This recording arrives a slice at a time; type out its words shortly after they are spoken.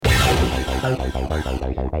Hey,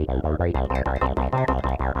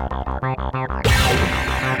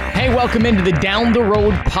 welcome into the Down the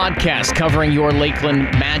Road podcast covering your Lakeland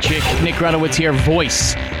Magic. Nick Grunowitz here,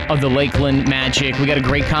 voice of the Lakeland Magic. We got a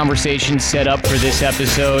great conversation set up for this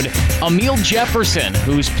episode. Amile Jefferson,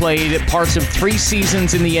 who's played parts of 3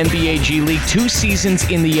 seasons in the NBA G League, 2 seasons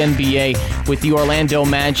in the NBA with the Orlando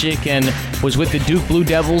Magic, and was with the Duke Blue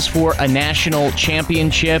Devils for a national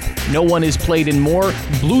championship. No one has played in more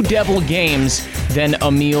Blue Devil games than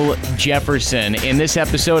Amile Jefferson. In this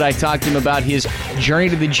episode, I talked to him about his journey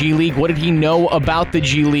to the G League. What did he know about the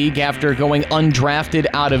G League after going undrafted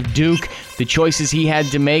out of Duke? The choices he had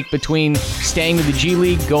to make between staying with the G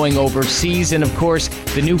League, going overseas, and of course,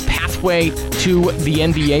 the new pathway to the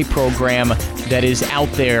NBA program that is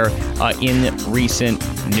out there in recent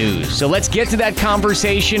news. So let's get to that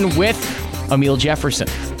conversation with Amile Jefferson.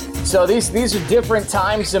 So these are different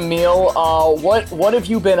times, Amile. What have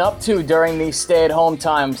you been up to during these stay-at-home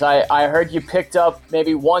times? I heard you picked up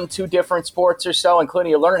maybe 1-2 different sports or so,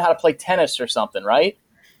 including you learned how to play tennis or something, right?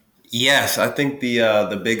 Yes, I think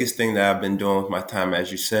the biggest thing that I've been doing with my time, as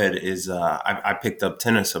you said, is I picked up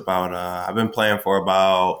tennis I've been playing for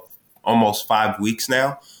about almost 5 weeks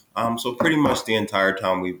now. So pretty much the entire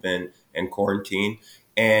time we've been in quarantine.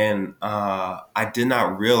 And I did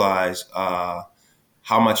not realize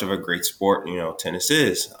how much of a great sport, tennis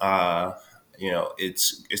is.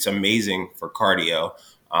 It's amazing for cardio,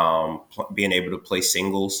 being able to play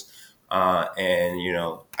singles. I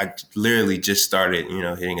literally just started,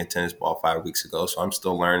 hitting a tennis ball 5 weeks ago. So I'm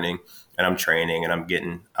still learning and I'm training and I'm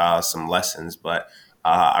getting some lessons, but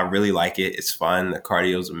I really like it. It's fun. The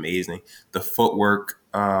cardio is amazing. The footwork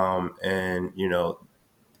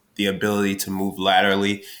the ability to move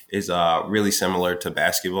laterally is really similar to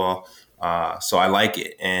basketball. So I like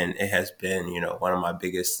it. And it has been, one of my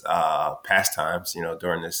biggest pastimes,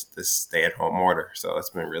 during this stay-at-home order. So it's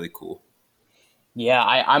been really cool. Yeah,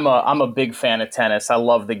 I'm a big fan of tennis. I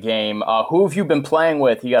love the game. Who have you been playing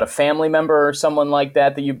with? You got a family member or someone like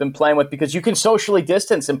that you've been playing with? Because you can socially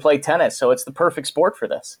distance and play tennis, so it's the perfect sport for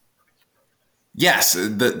this. Yes,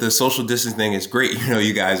 the social distance thing is great.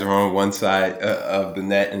 You guys are on one side of the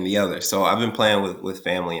net and the other. So I've been playing with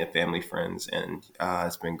family and family friends, and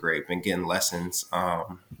it's been great. Been getting lessons.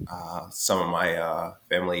 Some of my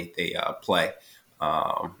family, they play.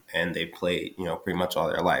 And they played, pretty much all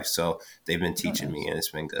their life. So they've been teaching me, and it's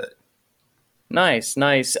been good. Nice.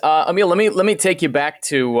 Amile, let me take you back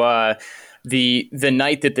to the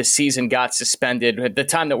night that the season got suspended. At the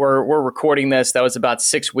time that we're recording this, that was about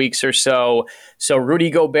 6 weeks or so. So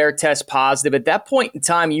Rudy Gobert test positive. At that point in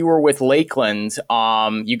time, you were with Lakeland.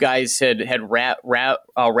 You guys had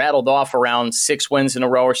rattled off around 6 wins in a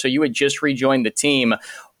row or so. You had just rejoined the team.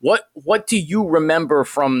 What do you remember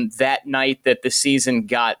from that night that the season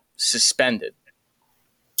got suspended?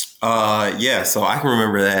 So I can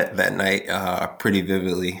remember that night pretty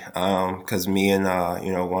vividly because me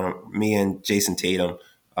and Jason Tatum,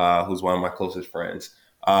 who's one of my closest friends,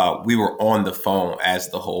 we were on the phone as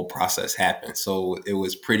the whole process happened. So it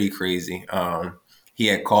was pretty crazy. He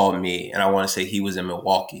had called me, and I want to say he was in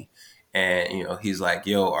Milwaukee, and he's like,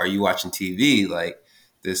 "Yo, are you watching TV? Like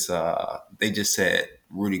this? They just said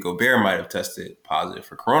Rudy Gobert might have tested positive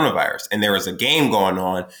for coronavirus." And there was a game going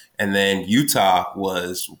on, and then Utah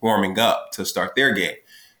was warming up to start their game.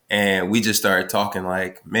 And we just started talking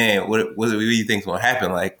like, man, what do you think is going to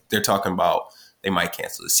happen? Like, they're talking about they might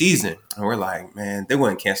cancel the season. And we're like, man, they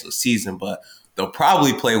wouldn't cancel the season, but they'll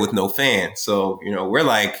probably play with no fans. So, we're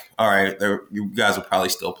like, all right, you guys will probably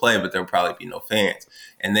still play, but there'll probably be no fans.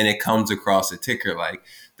 And then it comes across the ticker like,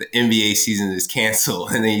 the NBA season is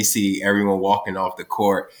canceled, and then you see everyone walking off the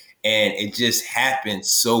court, and it just happened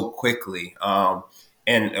so quickly.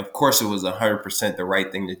 And of course, it was 100% the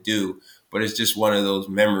right thing to do, but it's just one of those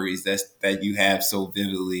memories that you have so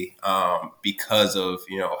vividly because of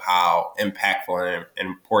how impactful and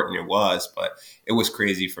important it was. But it was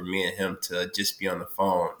crazy for me and him to just be on the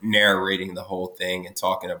phone narrating the whole thing and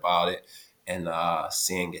talking about it and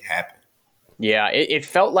seeing it happen. Yeah, it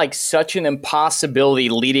felt like such an impossibility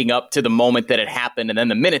leading up to the moment that it happened. And then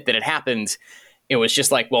the minute that it happened, it was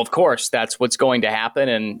just like, well, of course, that's what's going to happen.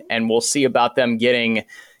 And we'll see about them getting,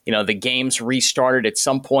 the games restarted at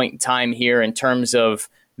some point in time here in terms of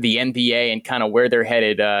the NBA and kind of where they're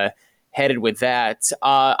headed with that.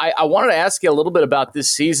 I wanted to ask you a little bit about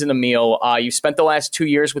this season, Amile. You spent the last 2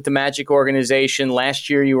 years with the Magic organization. Last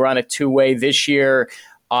year, you were on a 2-way. This year,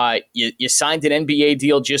 You signed an NBA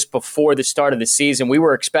deal just before the start of the season. We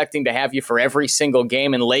were expecting to have you for every single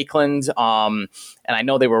game in Lakeland, and I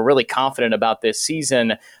know they were really confident about this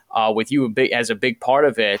season with you as a big part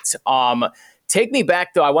of it. Take me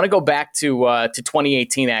back though. I want to go back to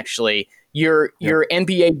 2018 actually. Your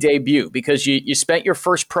NBA debut, because you spent your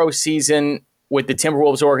first pro season with the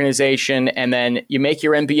Timberwolves organization, and then you make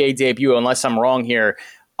your NBA debut, unless I'm wrong here,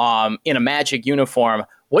 in a Magic uniform.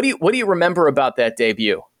 What do you remember about that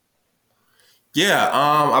debut? Yeah,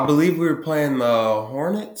 I believe we were playing the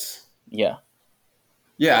Hornets. Yeah.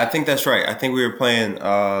 Yeah, I think that's right. I think we were playing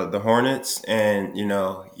the Hornets, and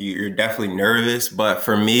you're definitely nervous. But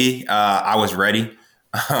for me, I was ready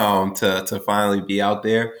to finally be out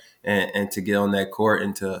there and to get on that court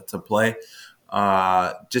and to play.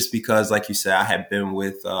 Just because, like you said, I had been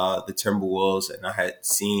with the Timberwolves and I had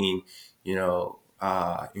seen,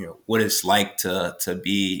 what it's like to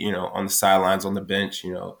be, on the sidelines, on the bench,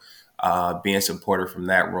 being supported from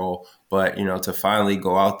that role. But, to finally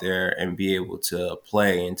go out there and be able to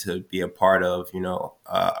play and to be a part of,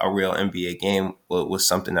 a real NBA game was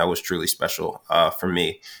something that was truly special for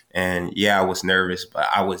me. And yeah, I was nervous, but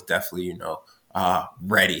I was definitely,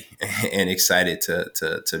 ready and excited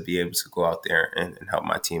to be able to go out there and help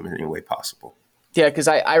my team in any way possible. Yeah, because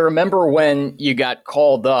I remember when you got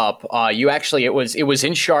called up, it was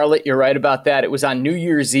in Charlotte. You're right about that. It was on New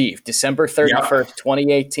Year's Eve, December 31st,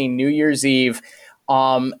 2018, New Year's Eve.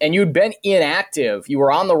 And you'd been inactive. You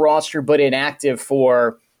were on the roster, but inactive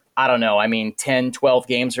for, 10, 12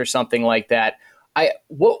 games or something like that.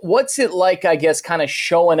 What's it like, I guess, kind of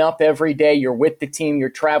showing up every day? You're with the team, you're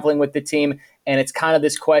traveling with the team, and it's kind of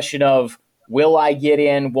this question of, will I get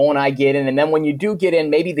in? Won't I get in? And then when you do get in,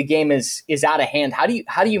 maybe the game is out of hand. How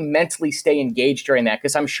do you mentally stay engaged during that?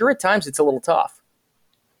 Because I'm sure at times it's a little tough.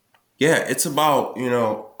 Yeah, it's about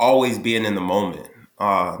always being in the moment,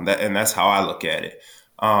 and that's how I look at it.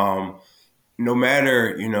 No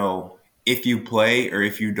matter if you play or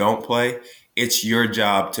if you don't play, it's your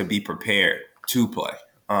job to be prepared to play.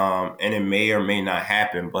 And it may or may not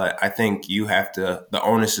happen, but I think you have to. The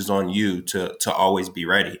onus is on you to always be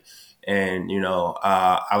ready. And,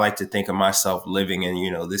 I like to think of myself living in,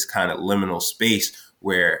 this kind of liminal space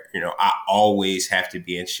where, I always have to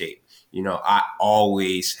be in shape. I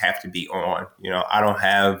always have to be on. I don't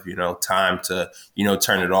have, time to,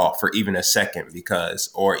 turn it off for even a second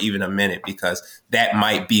or even a minute, because that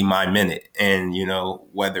might be my minute. And,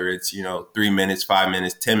 whether it's, 3 minutes, 5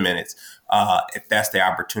 minutes, 10 minutes, if that's the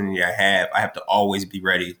opportunity I have to always be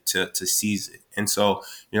ready to seize it. And so,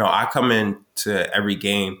 I come into every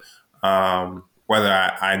game, whether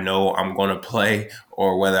I know I'm going to play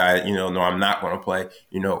or whether I, know I'm not going to play,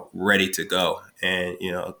 ready to go and,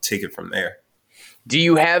 take it from there. Do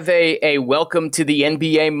you have a welcome to the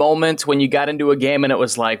NBA moment when you got into a game and it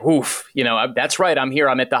was like, oof, that's right, I'm here.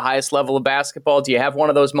 I'm at the highest level of basketball. Do you have one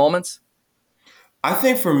of those moments? I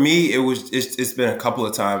think for me, it's been a couple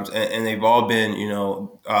of times, and they've all been,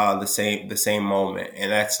 the same moment.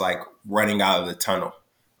 And that's like running out of the tunnel.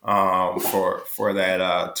 For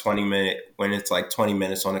that 20-minute, when it's like 20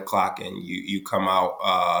 minutes on the clock and you come out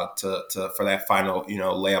for that final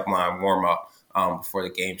layup line warm up before the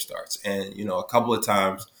game starts. And a couple of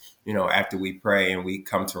times after we pray and we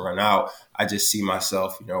come to run out, I just see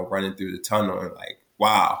myself running through the tunnel and like,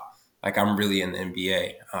 wow, like I'm really in the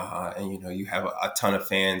NBA. And you have a ton of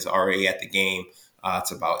fans already at the game. It's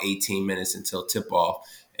about 18 minutes until tip off.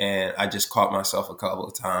 And I just caught myself a couple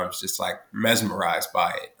of times just like mesmerized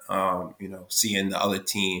by it. Seeing the other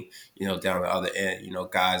team, down the other end,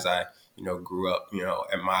 guys I, grew up,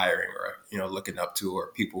 admiring or, looking up to,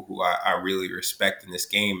 or people who I really respect in this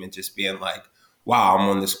game, and just being like, wow, I'm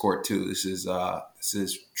on this court too. This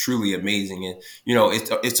is truly amazing. And,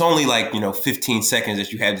 it's only like, 15 seconds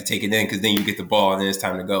that you have to take it in, because then you get the ball and then it's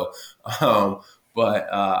time to go. But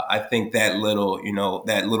I think that little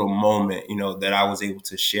moment, that I was able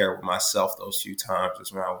to share with myself those few times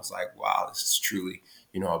is when I was like, wow, this is truly,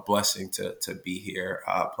 a blessing to be here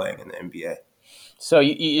playing in the NBA. So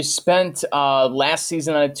you spent last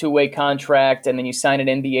season on a two-way contract, and then you signed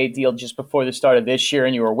an NBA deal just before the start of this year,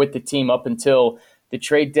 and you were with the team up until the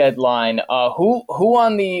trade deadline. Who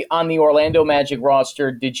on the Orlando Magic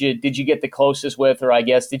roster did you get the closest with, or I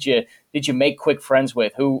guess did you make quick friends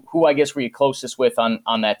with? Who I guess were you closest with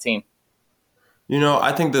on that team?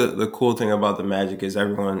 I think the cool thing about the Magic is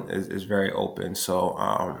everyone is very open. So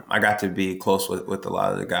I got to be close with a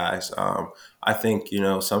lot of the guys. I think,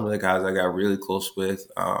 some of the guys I got really close with,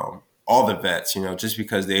 all the vets, just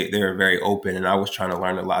because they were very open and I was trying to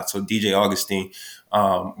learn a lot. So DJ Augustine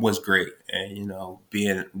was great. And,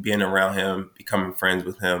 being around him, becoming friends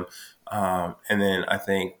with him. And then I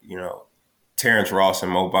think, Terrence Ross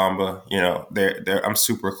and Mo Bamba, I'm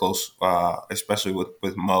super close, especially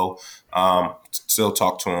with Mo. Still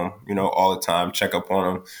talk to him, all the time, check up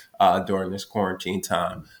on him during this quarantine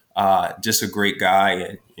time. just a great guy.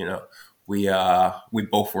 And, we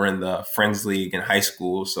both were in the Friends League in high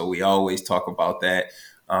school, so we always talk about that.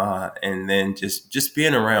 And then just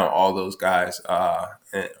being around all those guys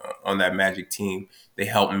on that Magic team, they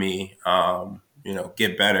helped me,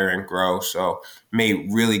 get better and grow. So made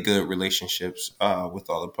really good relationships with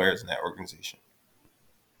all the players in that organization.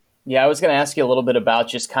 Yeah, I was going to ask you a little bit about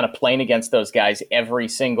just kind of playing against those guys every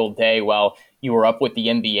single day while you were up with the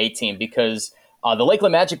NBA team, because the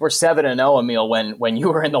Lakeland Magic were 7-0, Emil, when you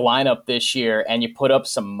were in the lineup this year, and you put up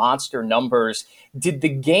some monster numbers. Did the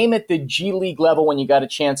game at the G League level, when you got a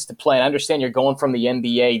chance to play, and I understand you're going from the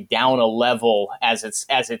NBA down a level as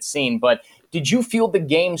it's seen, but did you feel the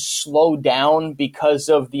game slow down because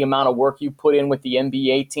of the amount of work you put in with the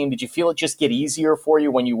NBA team? Did you feel it just get easier for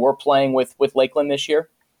you when you were playing with Lakeland this year?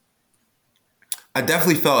 I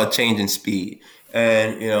definitely felt a change in speed.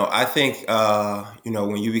 And, I think,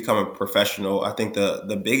 when you become a professional, I think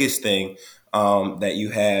the biggest thing that you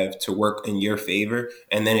have to work in your favor,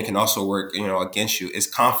 and then it can also work, against you, is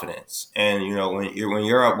confidence. And, when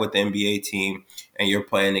you're up with the NBA team and you're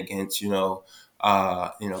playing against,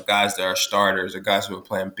 guys that are starters or guys who are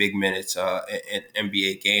playing big minutes in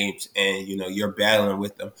NBA games, and you're battling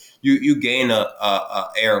with them, you gain a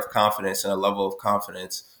air of confidence and a level of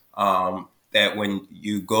confidence that when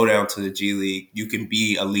you go down to the G League, you can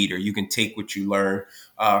be a leader. You can take what you learn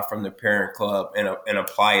from the parent club and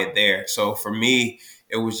apply it there. So for me,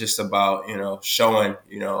 it was just about, showing,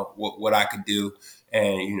 what I could do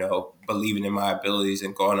and, believing in my abilities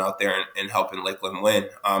and going out there and helping Lakeland win.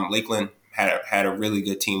 Lakeland had a really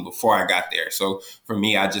good team before I got there. So for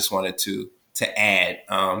me, I just wanted to add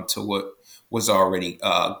to what was already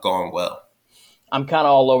going well. I'm kind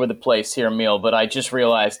of all over the place here, Emil, but I just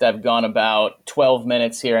realized I've gone about 12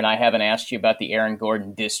 minutes here, and I haven't asked you about the Aaron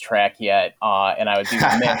Gordon diss track yet, and I would be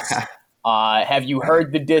remiss. Have you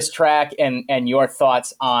heard the diss track and your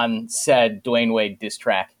thoughts on said Dwayne Wade diss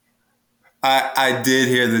track? I did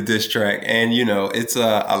hear the diss track, and it's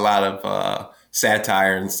a lot of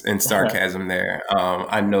satire and sarcasm there.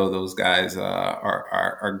 I know those guys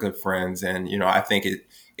are good friends, and I think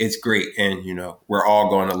it's great, and we're all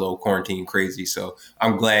going a little quarantine crazy. So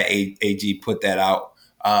I'm glad AG put that out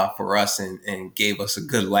for us and gave us a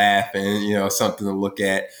good laugh and something to look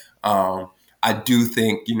at. I do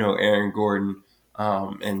think Aaron Gordon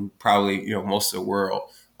and probably most of the world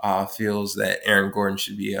feels that Aaron Gordon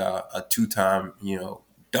should be a two-time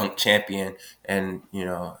dunk champion, and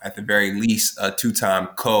at the very least a two-time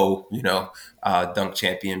dunk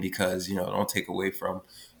champion, because don't take away from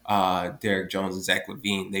Derek Jones and Zach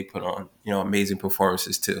LaVine. They put on amazing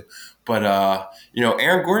performances too. But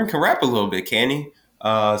Aaron Gordon can rap a little bit, can he?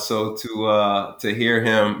 So to hear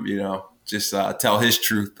him just tell his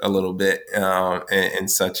truth a little bit in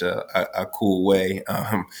such a cool way,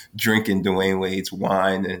 drinking Dwayne Wade's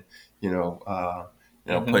wine and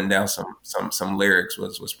putting down some lyrics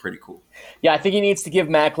was pretty cool. Yeah, I think he needs to give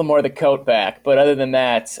Macklemore the coat back. But other than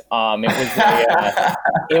that,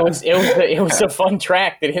 it was a fun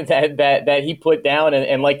track that he put down.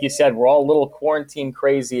 And like you said, we're all a little quarantine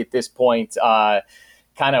crazy at this point,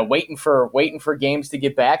 kind of waiting for games to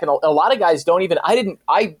get back. And a lot of guys don't even. I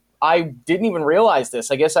didn't even realize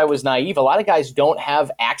this. I guess I was naive. A lot of guys don't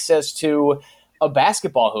have access to a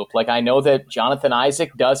basketball hoop. Like, I know that Jonathan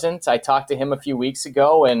Isaac doesn't. I talked to him a few weeks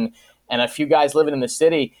ago, and a few guys living in the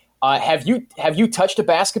city. Have you touched a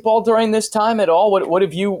basketball during this time at all? What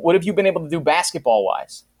have you been able to do basketball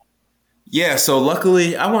wise? Yeah, so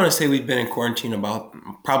luckily, I want to say we've been in quarantine about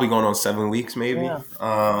probably going on 7 weeks, maybe. Yeah.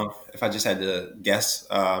 If I just had to guess,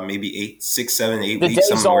 maybe 6, 7, 8 weeks.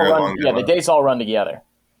 The days all run together.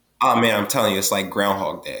 Oh man, I'm telling you, it's like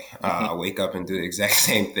Groundhog Day. I wake up and do the exact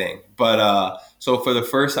same thing. But so for the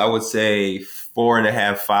first, I would say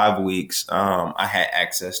 4.5, 5 weeks, I had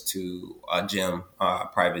access to a gym, a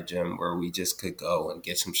private gym, where we just could go and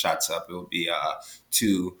get some shots up. It would be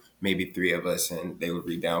 2, maybe 3 of us, and they would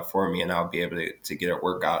read for me, and I'll be able to get a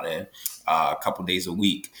workout in a couple days a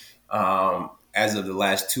week. As of the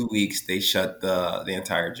last 2 weeks, they shut the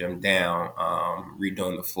entire gym down,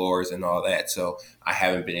 redoing the floors and all that. So I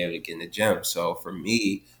haven't been able to get in the gym. So for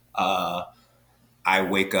me, I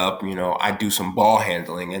wake up, I do some ball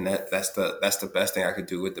handling, and that's the best thing I could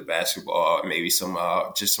do with the basketball. Maybe some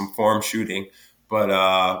just some form shooting.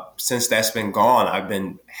 But since that's been gone, I've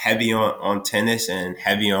been heavy on tennis and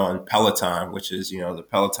heavy on Peloton, which is the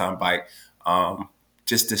Peloton bike,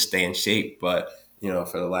 just to stay in shape. But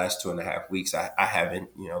for the last 2.5 weeks, I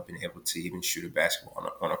haven't, been able to even shoot a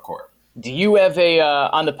basketball on a court. Do you have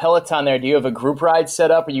on the Peloton there, do you have a group ride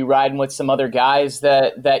set up? Are you riding with some other guys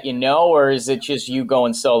that or is it just you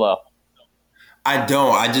going solo? I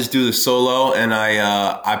don't. I just do the solo, and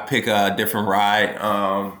I pick a different ride.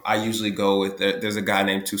 I usually go with there's a guy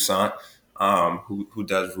named Toussaint, who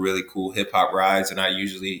does really cool hip hop rides, and I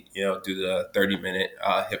usually do the 30-minute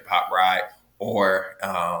hip hop ride, or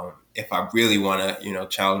if I really want to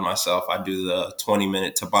challenge myself, I do the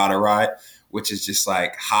 20-minute Tabata ride, which is just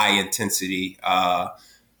like high intensity.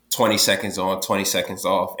 20 seconds on, 20 seconds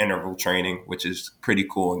off interval training, which is pretty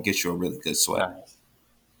cool and gets you a really good sweat. Nice.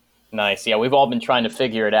 Nice. Yeah, we've all been trying to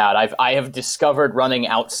figure it out. I have discovered running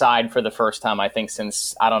outside for the first time, I think,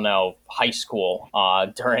 since, I don't know, high school,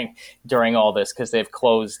 during all this, because they've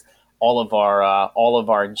closed all of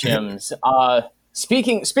our gyms.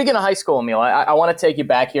 Speaking of high school, Emil, I want to take you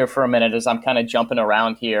back here for a minute as I'm kind of jumping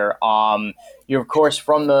around here. You're of course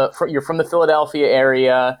you're from the Philadelphia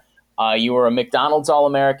area. You were a McDonald's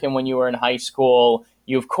All-American when you were in high school.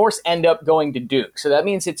 You, of course, end up going to Duke. So that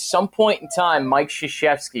means at some point in time, Mike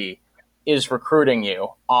Krzyzewski is recruiting you.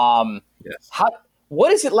 Yes.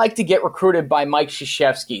 What is it like to get recruited by Mike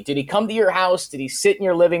Krzyzewski? Did he come to your house? Did he sit in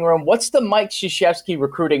your living room? What's the Mike Krzyzewski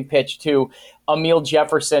recruiting pitch to Amile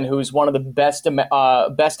Jefferson, who's one of the best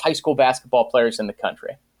high school basketball players in the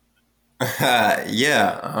country?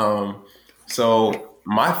 Yeah. So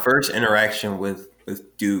my first interaction with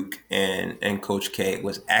Duke and Coach K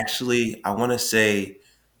was actually, I want to say,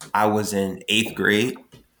 I was in 8th grade,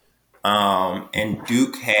 and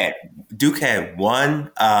Duke had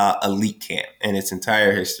one elite camp in its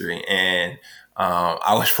entire history, and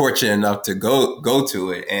I was fortunate enough to go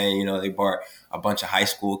to it, and they brought a bunch of high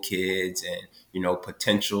school kids and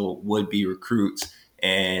potential would be recruits,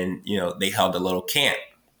 and they held a little camp,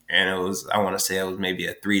 and I want to say it was maybe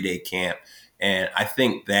a 3-day camp. And I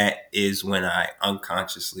think that is when I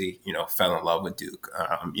unconsciously, fell in love with Duke.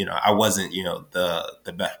 I wasn't,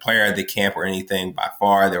 the best player at the camp or anything by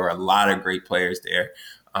far. There were a lot of great players there.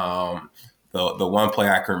 The one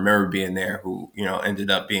player I can remember being there who,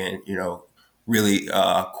 ended up being, really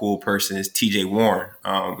cool person is TJ Warren.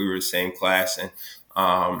 We were the same class, and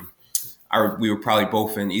we were probably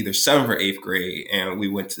both in either 7th or 8th grade, and we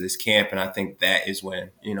went to this camp, and I think that is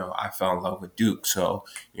when, I fell in love with Duke. So,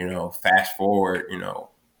 fast forward,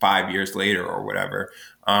 5 years later or whatever,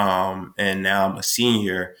 and now I'm a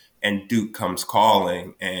senior, and Duke comes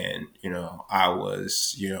calling, and, I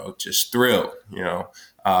was, just thrilled.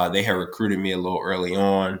 They had recruited me a little early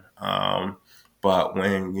on, but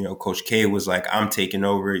when, Coach K was like, I'm taking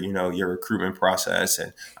over, your recruitment process,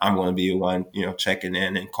 and I'm going to be the one, checking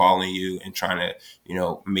in and calling you and trying to,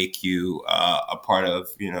 make you a part of,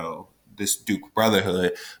 this Duke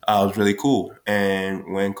brotherhood, was really cool.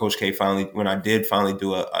 And when Coach K when I did finally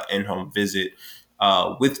do a in-home visit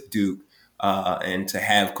with Duke, and to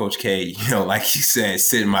have Coach K, like you said,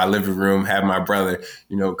 sit in my living room, have my brother,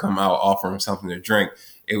 come out, offer him something to drink.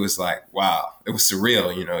 It was like, wow, it was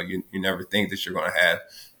surreal. You never think that you're going to have,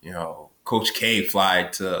 Coach K fly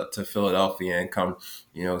to Philadelphia and come,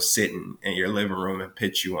 sit in your living room and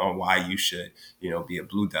pitch you on why you should, be a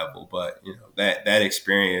Blue Devil. But, that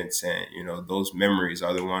experience and, those memories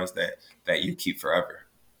are the ones that you keep forever.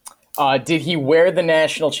 Did he wear the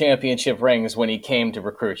national championship rings when he came to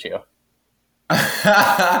recruit you?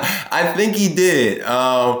 I think he did.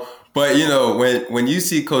 But when you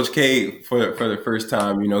see Coach K for the first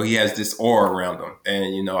time, he has this aura around him,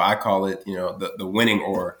 and I call it the winning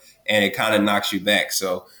aura, and it kind of knocks you back.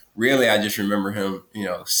 So really, I just remember him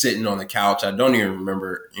sitting on the couch. I don't even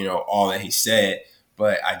remember all that he said,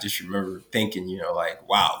 but I just remember thinking like,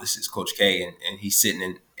 wow, this is Coach K, and he's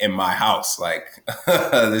sitting in my house. Like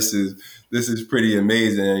this is pretty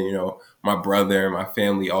amazing. And, my brother and my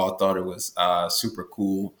family all thought it was super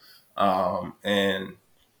cool, and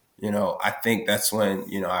I think that's when,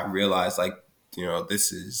 I realized like,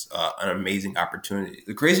 this is an amazing opportunity.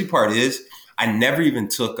 The crazy part is I never even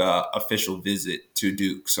took a official visit to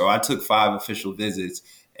Duke. So I took 5 official visits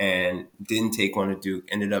and didn't take one to Duke,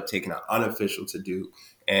 ended up taking an unofficial to Duke,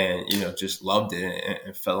 and, just loved it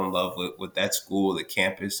and fell in love with that school, the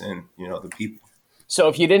campus, and, the people. So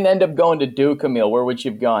if you didn't end up going to Duke, Emil, where would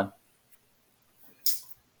you have gone?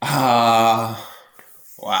 Wow.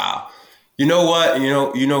 You know what?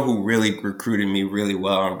 You know who really recruited me really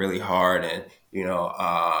well and really hard, and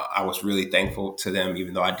I was really thankful to them,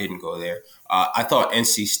 even though I didn't go there. I thought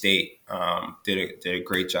NC State did a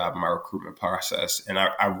great job in my recruitment process, and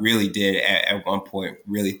I really did at one point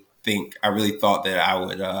I really thought that I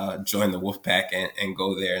would join the Wolfpack and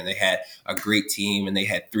go there. And they had a great team, and they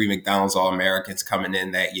had 3 McDonald's All-Americans coming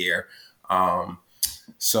in that year.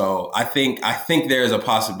 So I think there's a high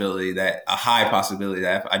possibility that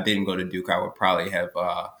if I didn't go to Duke, I would probably have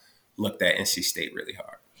looked at NC State really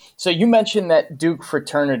hard. So you mentioned that Duke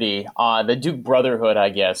fraternity, the Duke Brotherhood, I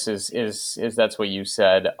guess is that's what you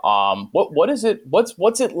said. What is it?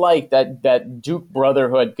 What's it like that Duke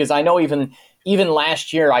Brotherhood? Because I know even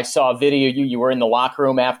last year I saw a video. You were in the locker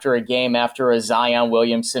room after a game after a Zion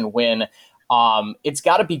Williamson win. It's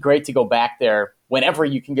got to be great to go back there whenever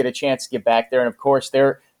you can get a chance to get back there. And of course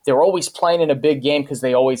they're always playing in a big game because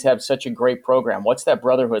they always have such a great program. What's that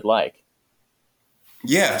brotherhood like?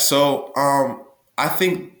 Yeah, so I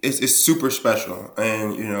think it's super special,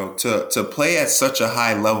 and to play at such a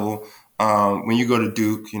high level. When you go to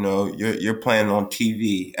Duke, you're playing on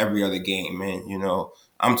TV every other game, and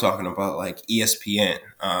I'm talking about like ESPN.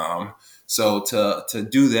 So to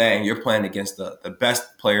do that, and you're playing against the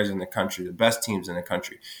best players in the country, the best teams in the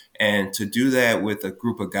country, and to do that with a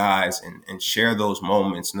group of guys and share those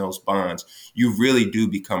moments and those bonds, you really do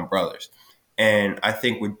become brothers. And I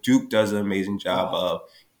think what Duke does an amazing job of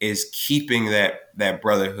is keeping that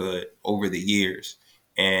brotherhood over the years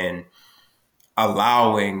and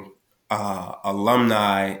allowing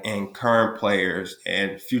alumni and current players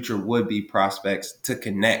and future would-be prospects to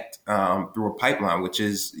connect through a pipeline, which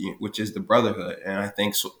is the brotherhood. And I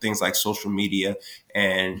think things like social media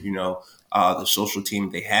and the social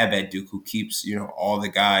team they have at Duke, who keeps all the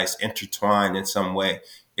guys intertwined in some way,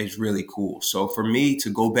 is really cool. So for me to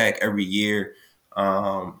go back every year,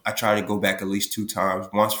 I try to go back at least 2 times,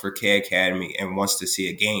 once for K Academy and once to see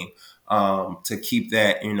a game, to keep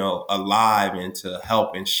that, alive and to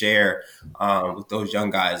help and share with those young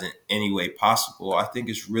guys in any way possible. I think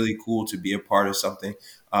it's really cool to be a part of something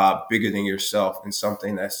bigger than yourself and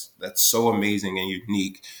something that's so amazing and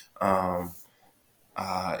unique.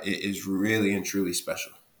 It is really and truly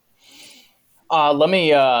special. Let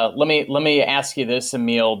me ask you this,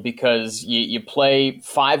 Emil, because you play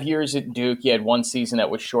 5 years at Duke. You had one season that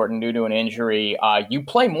was shortened due to an injury. You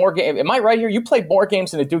play more games. Am I right here? You played more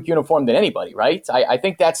games in a Duke uniform than anybody, right? I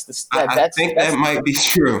think that's the. That might be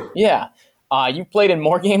true. Yeah, you played in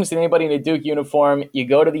more games than anybody in a Duke uniform. You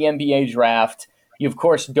go to the NBA draft. You of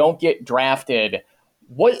course don't get drafted.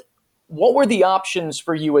 What were the options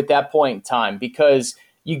for you at that point in time? Because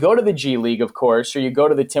you go to the G League, of course, or you go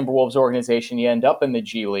to the Timberwolves organization, you end up in the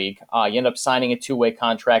G League. You end up signing a two-way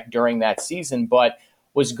contract during that season. But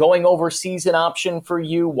was going overseas an option for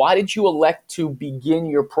you? Why did you elect to begin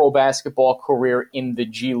your pro basketball career in the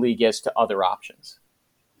G League as to other options?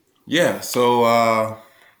 Yeah, so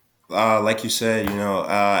like you said,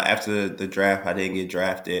 after the draft, I didn't get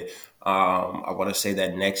drafted. I want to say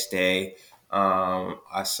that next day,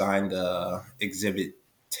 I signed Exhibit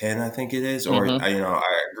 10, I think it is, or Mm-hmm.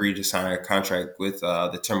 I agreed to sign a contract with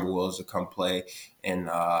the Timberwolves to come play in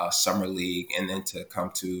summer league and then to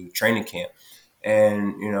come to training camp.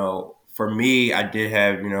 And for me, I did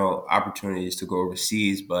have opportunities to go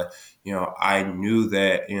overseas, but I knew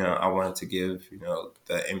that I wanted to give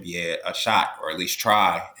the NBA a shot, or at least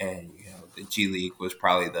try, and the G League was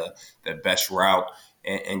probably the best route.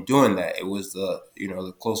 And doing that, it was the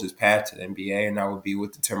closest path to the NBA, and I would be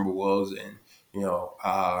with the Timberwolves. And you know,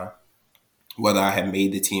 whether I had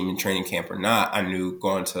made the team in training camp or not, I knew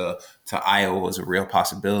going to Iowa was a real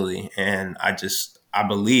possibility. And I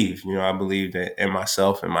believe, I believe that in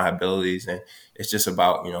myself and my abilities, and it's just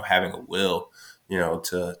about having a will,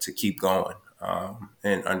 to keep going,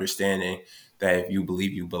 and understanding that if you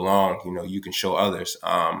believe you belong, you can show others.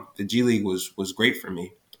 The G League was great for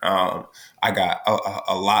me. I got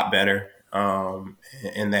a lot better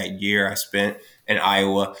in that year I spent in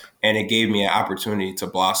Iowa, and it gave me an opportunity to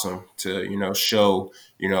blossom, to show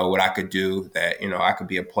what I could do, that I could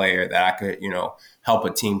be a player, that I could help a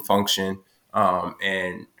team function,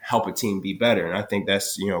 and help a team be better. And I think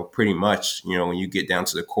that's pretty much when you get down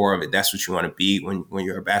to the core of it, that's what you want to be when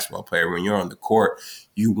you're a basketball player. When you're on the court,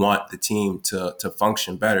 you want the team to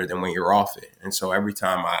function better than when you're off it. And so every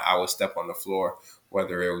time I would step on the floor,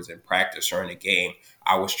 whether it was in practice or in a game,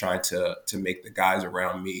 I was trying to make the guys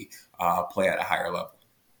around me play at a higher level.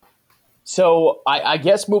 So I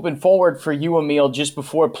guess moving forward for you, Emil, just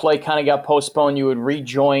before play kind of got postponed, you had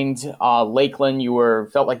rejoined Lakeland.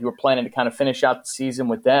 Felt like you were planning to kind of finish out the season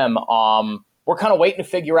with them. We're kind of waiting to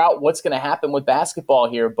figure out what's going to happen with basketball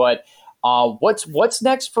here. But what's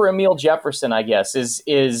next for Emil Jefferson? I guess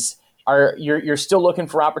you're still looking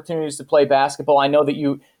for opportunities to play basketball. I know that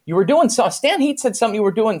you were doing some. Stan Heat said something. You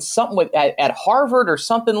were doing something at Harvard or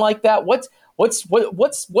something like that.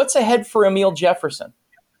 What's ahead for Emil Jefferson?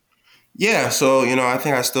 Yeah, so I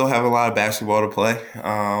think I still have a lot of basketball to play,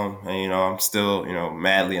 and I'm still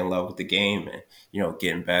madly in love with the game, and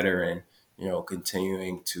getting better, and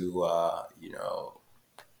continuing to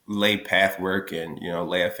lay path work and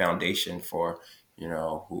lay a foundation for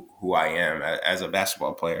who I am as a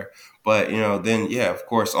basketball player. But, then, yeah, of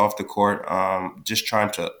course, off the court, just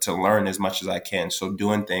trying to learn as much as I can. So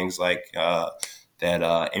doing things like that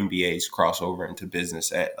MBA's crossover into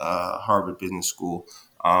business at Harvard Business School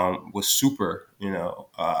was super,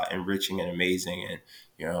 enriching and amazing. And,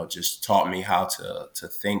 just taught me how to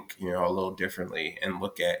think, a little differently and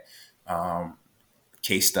look at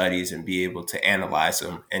case studies and be able to analyze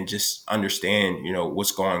them and just understand,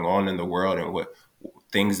 what's going on in the world and what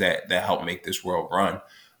things that help make this world run.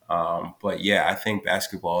 But yeah, I think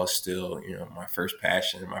basketball is still, my first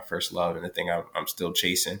passion, my first love, and the thing I'm still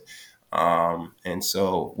chasing. And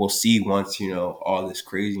so we'll see once, all this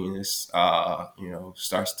craziness,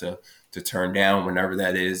 starts to turn down, whenever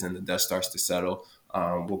that is, and the dust starts to settle.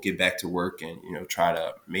 We'll get back to work and, try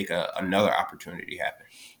to make another opportunity happen.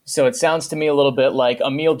 So it sounds to me a little bit like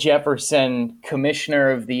Amile Jefferson, commissioner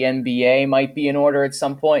of the NBA, might be in order at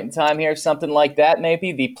some point in time here, something like that,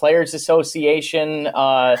 maybe the Players Association,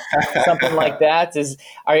 something like that.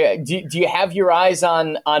 Do you have your eyes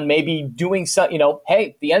on maybe doing some?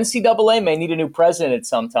 Hey, the NCAA may need a new president at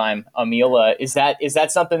some time. Amile, is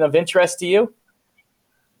that something of interest to you?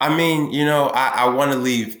 I mean, I want to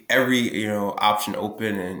leave every, option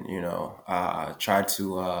open and, try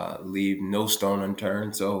to leave no stone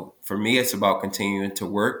unturned. So for me, it's about continuing to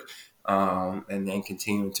work and then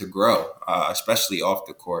continuing to grow, especially off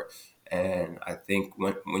the court. And I think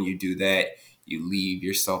when you do that, you leave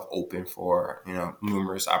yourself open for,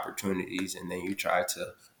 numerous opportunities, and then you try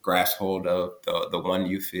to grasp hold of the one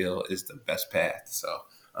you feel is the best path. So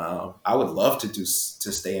I would love to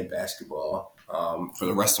stay in basketball for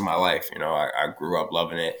the rest of my life. I grew up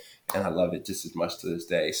loving it, and I love it just as much to this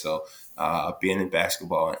day. So being in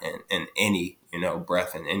basketball in any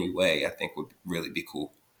breath in any way, I think would really be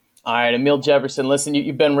cool. All right, Amile Jefferson. Listen,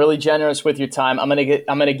 you've been really generous with your time. I'm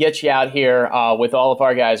gonna get you out here with all of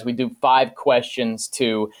our guys. We do 5 questions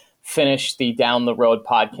to finish the Down the Road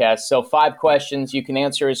podcast. So 5 questions. You can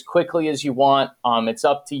answer as quickly as you want. It's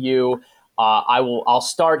up to you. I'll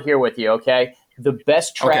start here with you. Okay. The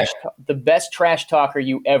best trash talker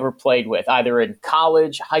you ever played with, either in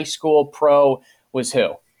college, high school, pro, was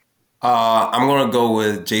who? I'm gonna go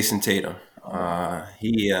with Jason Tatum.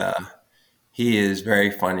 He is very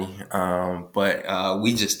funny, but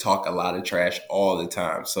we just talk a lot of trash all the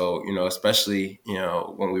time. So, especially,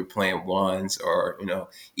 when we're playing ones or,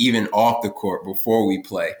 even off the court before we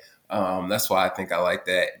play. That's why I think I like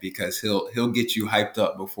that, because he'll get you hyped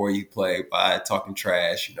up before you play by talking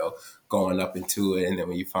trash, going up into it. And then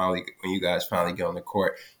when you guys finally get on the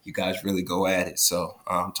court, you guys really go at it. So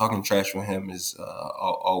talking trash with him is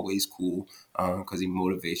always cool because he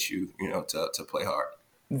motivates you, to play hard.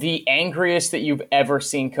 The angriest that you've ever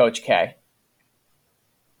seen Coach K?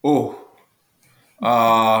 Oh,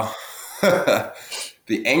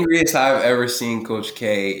 the angriest I've ever seen Coach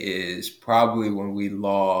K is probably when we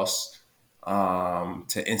lost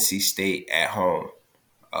to NC State at home.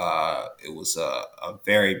 It was a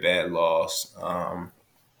very bad loss.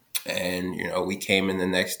 And, we came in the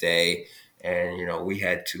next day and, we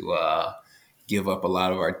had to give up a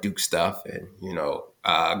lot of our Duke stuff and,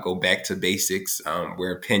 go back to basics,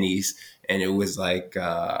 wear pennies. And it was like,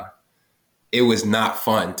 it was not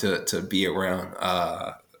fun to be around,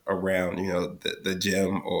 the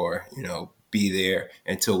gym or, be there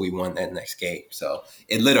until we won that next game. So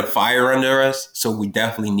it lit a fire under us. So we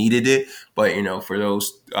definitely needed it. But, for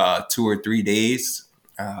those 2 or 3 days,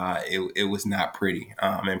 it was not pretty.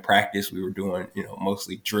 In practice, we were doing,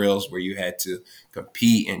 mostly drills where you had to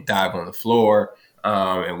compete and dive on the floor.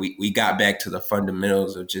 And we got back to the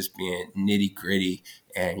fundamentals of just being nitty gritty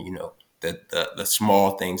and, the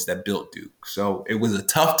small things that built Duke. So it was a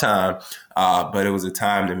tough time, but it was a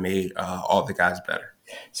time that made all the guys better.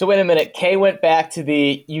 So wait a minute. Kay went back to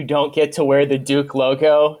the you don't get to wear the Duke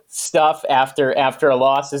logo stuff after a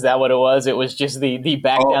loss. Is that what it was? It was just the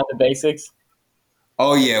back down to basics?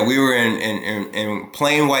 Oh, yeah. We were in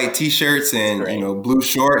plain white T-shirts and, blue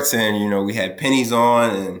shorts and, we had pennies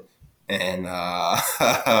on and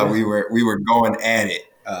we were going at it.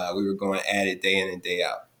 We were going at it day in and day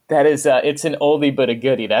out. That is, it's an oldie but a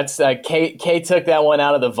goodie. That's Kay took that one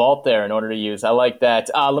out of the vault there in order to use. I like that.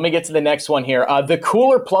 Let me get to the next one here. The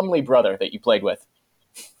cooler Plumlee brother that you played with.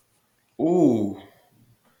 Ooh.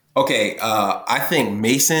 Okay. I think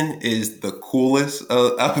Mason is the coolest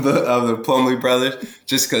of the Plumlee brothers,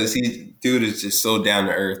 just because dude is just so down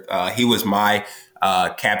to earth. He was my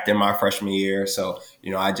captain my freshman year, so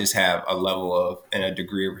I just have a level of and a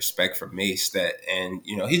degree of respect for Mace and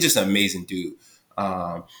he's just an amazing dude.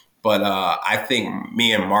 But I think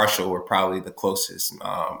me and Marshall were probably the closest.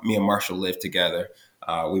 Me and Marshall lived together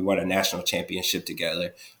We won a national championship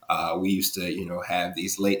together. We used to, have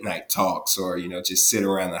these late night talks or, just sit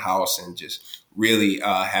around the house and just really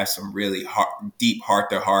have some really deep heart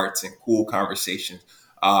to hearts and cool conversations.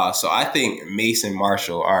 So I think Mason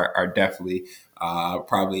Marshall are definitely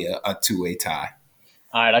probably a two-way tie.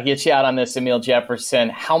 All right, I'll get you out on this, Amile Jefferson.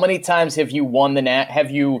 How many times have you won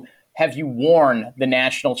have you worn the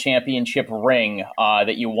national championship ring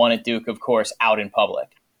that you won at Duke, of course, out in public?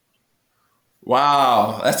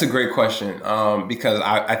 Wow, that's a great question. Because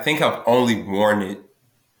I think I've only worn it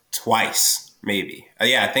twice, maybe.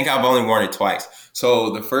 Yeah, I think I've only worn it twice. So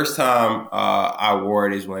the first time I wore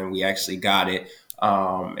it is when we actually got it,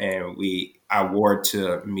 and I wore it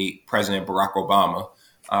to meet President Barack Obama.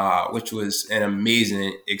 Which was an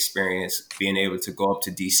amazing experience, being able to go up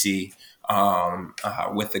to DC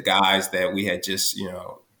with the guys that we had just,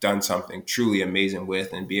 done something truly amazing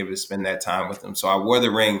with and be able to spend that time with them. So I wore the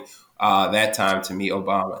ring that time to meet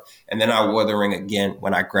Obama. And then I wore the ring again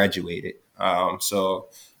when I graduated.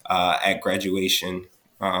 At graduation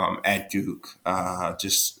at Duke,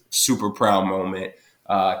 just super proud moment.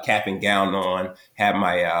 Cap and gown on, had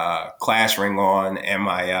my class ring on and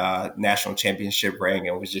my national championship ring,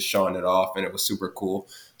 and was just showing it off, and it was super cool.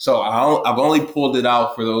 So I've only pulled it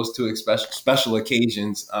out for those two special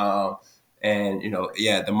occasions, and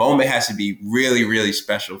the moment has to be really, really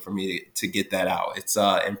special for me to get that out. It's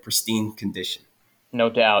in pristine condition. No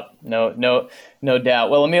doubt. No doubt.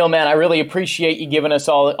 Well, Amile, man, I really appreciate you giving us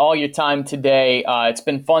all your time today. It's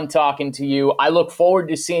been fun talking to you. I look forward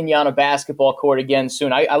to seeing you on a basketball court again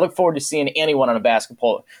soon. I look forward to seeing anyone on a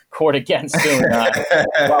basketball court again soon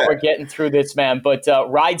while we're getting through this, man. But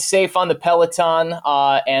ride safe on the Peloton,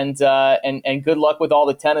 and good luck with all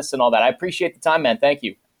the tennis and all that. I appreciate the time, man. Thank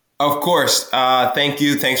you. Of course. Thank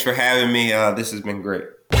you. Thanks for having me. This has been great.